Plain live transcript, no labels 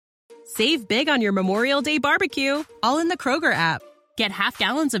Save big on your Memorial Day barbecue, all in the Kroger app. Get half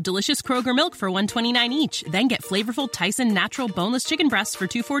gallons of delicious Kroger milk for $1.29 each. Then get flavorful Tyson natural boneless chicken breasts for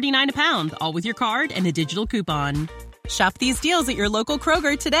 $2.49 a pound, all with your card and a digital coupon. Shop these deals at your local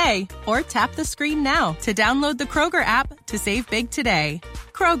Kroger today, or tap the screen now to download the Kroger app to save big today.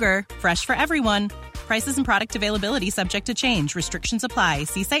 Kroger, fresh for everyone. Prices and product availability subject to change. Restrictions apply.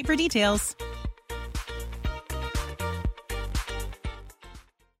 See site for details.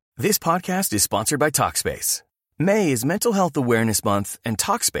 This podcast is sponsored by Talkspace. May is Mental Health Awareness Month, and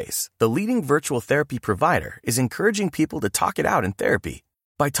Talkspace, the leading virtual therapy provider, is encouraging people to talk it out in therapy.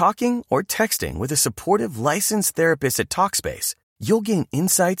 By talking or texting with a supportive, licensed therapist at Talkspace, you'll gain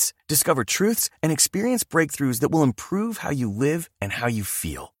insights, discover truths, and experience breakthroughs that will improve how you live and how you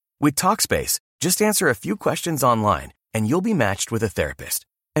feel. With Talkspace, just answer a few questions online, and you'll be matched with a therapist.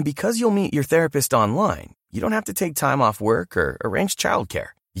 And because you'll meet your therapist online, you don't have to take time off work or arrange childcare.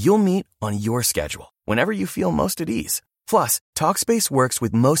 You'll meet on your schedule, whenever you feel most at ease. Plus, Talkspace works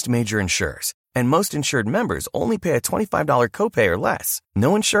with most major insurers, and most insured members only pay a $25 copay or less.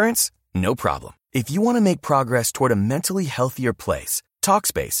 No insurance? No problem. If you want to make progress toward a mentally healthier place,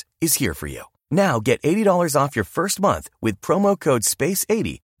 Talkspace is here for you. Now get $80 off your first month with promo code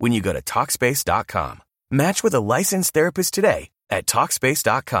SPACE80 when you go to Talkspace.com. Match with a licensed therapist today at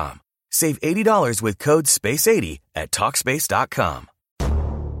Talkspace.com. Save $80 with code SPACE80 at Talkspace.com.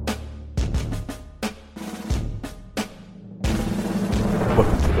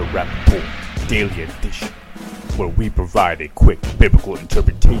 Welcome to the Rap Report Daily Edition, where we provide a quick biblical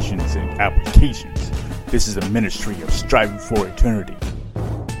interpretations and applications. This is a ministry of striving for eternity.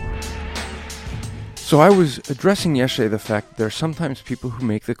 So I was addressing yesterday the fact that there are sometimes people who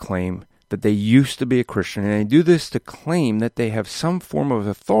make the claim that they used to be a Christian, and they do this to claim that they have some form of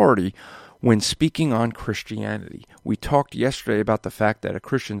authority when speaking on Christianity. We talked yesterday about the fact that a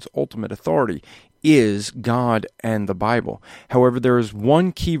Christian's ultimate authority is God and the Bible. However, there is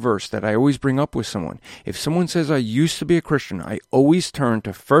one key verse that I always bring up with someone. If someone says, I used to be a Christian, I always turn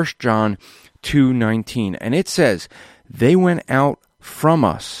to 1 John 2:19. And it says, they went out from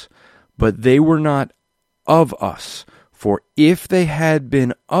us, but they were not of us. For if they had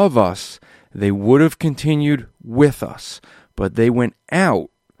been of us, they would have continued with us. But they went out,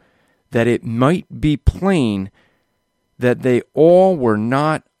 that it might be plain that they all were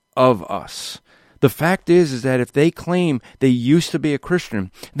not of us. The fact is that if they claim they used to be a Christian,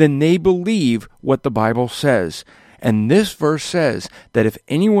 then they believe what the Bible says. And this verse says that if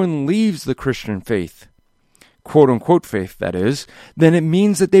anyone leaves the Christian faith, quote-unquote faith, that is, then it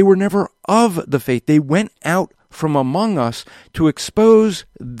means that they were never of the faith. They went out from among us to expose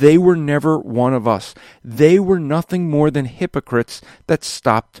they were never one of us. They were nothing more than hypocrites that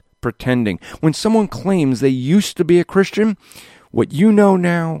stopped pretending. When someone claims they used to be a Christian, what you know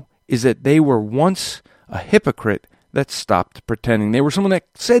now is that they were once a hypocrite that stopped pretending. They were someone that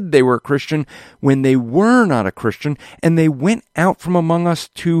said they were a Christian when they were not a Christian, and they went out from among us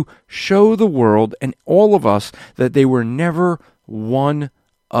to show the world and all of us that they were never one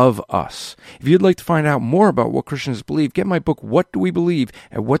of us. If you'd like to find out more about what Christians believe, get my book, What Do We Believe,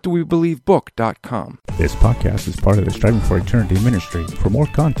 at whatdowebelievebook.com. This podcast is part of the Striving for Eternity ministry. For more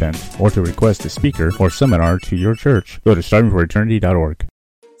content, or to request a speaker or seminar to your church, go to strivingforeternity.org.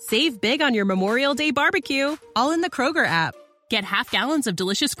 Save big on your Memorial Day barbecue, all in the Kroger app. Get half gallons of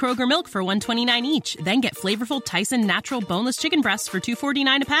delicious Kroger milk for $1.29 each. Then get flavorful Tyson natural boneless chicken breasts for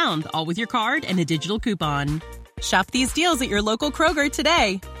 $2.49 a pound, all with your card and a digital coupon. Shop these deals at your local Kroger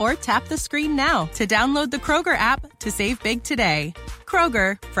today, or tap the screen now to download the Kroger app to save big today.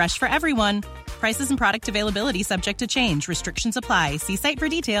 Kroger, fresh for everyone. Prices and product availability subject to change. Restrictions apply. See site for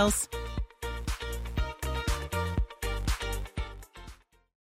details.